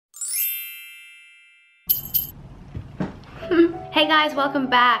Hey guys, welcome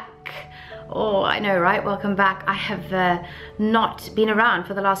back. Oh, I know, right? Welcome back. I have not been around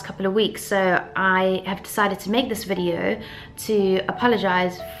for the last couple of weeks, so I have decided to make this video to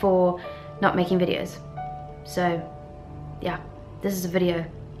apologize for not making videos. So yeah, this is a video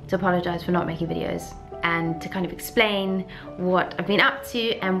to apologize for not making videos and to kind of explain what I've been up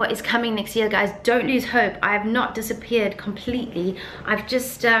to and what is coming next year. Guys, don't lose hope. I have not disappeared completely. I've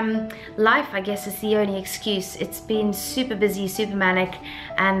just, life I guess is the only excuse. It's been super busy, super manic,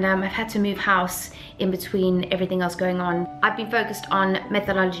 and I've had to move house in between everything else going on. I've been focused on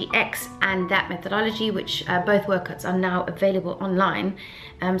Methodology X and that methodology, which both workouts are now available online.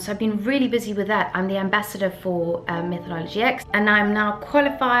 So I've been really busy with that. I'm the ambassador for Methodology X, and I'm now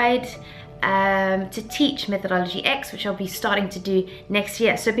qualified to teach Methodology X, which I'll be starting to do next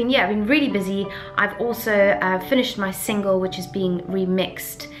year. So I've been really busy. I've also finished my single, which is being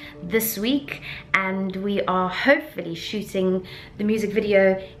remixed this week, and we are hopefully shooting the music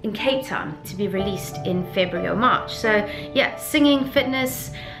video in Cape Town to be released in February or March. So yeah, singing, fitness,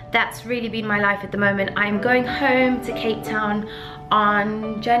 that's really been my life at the moment. I'm going home to Cape Town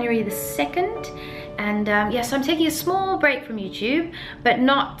on January the 2nd. And yeah, so I'm taking a small break from YouTube, but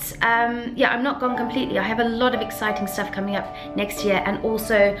not, yeah, I'm not gone completely. I have a lot of exciting stuff coming up next year, and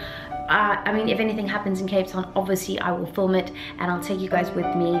also, I mean, if anything happens in Cape Town, obviously I will film it and I'll take you guys with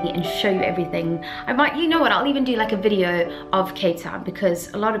me and show you everything. I might, you know what, I'll even do like a video of Cape Town,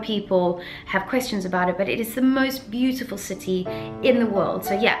 because a lot of people have questions about it, but it is the most beautiful city in the world.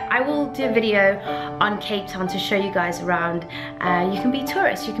 So yeah, I will do a video on Cape Town to show you guys around. You can be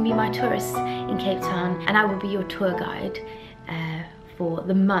tourists, you can be my tourists in Cape Town, and I will be your tour guide for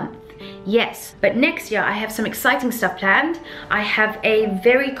the month. Yes, but next year I have some exciting stuff planned. I have a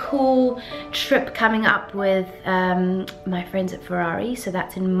very cool trip coming up with my friends at Ferrari, so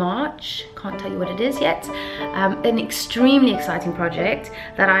that's in March. Can't tell you what it is yet. An extremely exciting project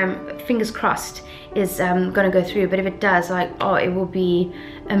that I'm, fingers crossed, is gonna go through, but if it does, like, oh, it will be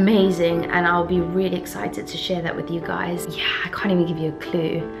amazing, and I'll be really excited to share that with you guys. Yeah, I can't even give you a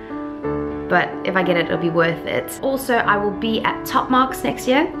clue, but if I get it, it'll be worth it. Also, I will be at Top Marks next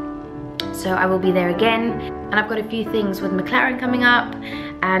year, so I will be there again, and I've got a few things with McLaren coming up,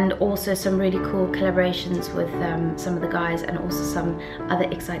 and also some really cool collaborations with some of the guys, and also some other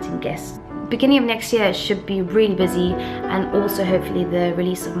exciting guests. Beginning of next year should be really busy, and also hopefully the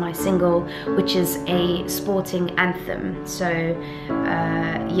release of my single, which is a sporting anthem. So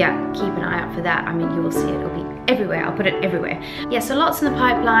yeah, keep an eye out for that. I mean, you will see it, it'll be everywhere. I'll put it everywhere. Yeah, so lots in the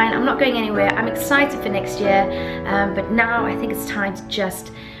pipeline. I'm not going anywhere. I'm excited for next year, but now I think it's time to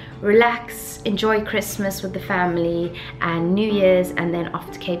just relax, enjoy Christmas with the family and New Year's, and then off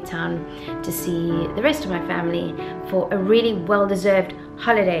to Cape Town to see the rest of my family for a really well-deserved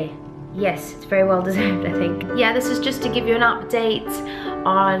holiday. Yes, it's very well deserved, I think. Yeah, this is just to give you an update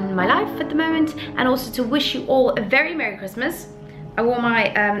on my life at the moment, and also to wish you all a very Merry Christmas. I wore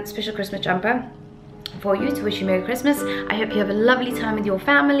my special Christmas jumper for you to wish you Merry Christmas. I hope you have a lovely time with your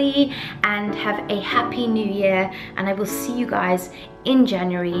family and have a happy New Year, and I will see you guys in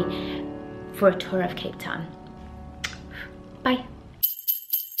January for a tour of Cape Town. Bye.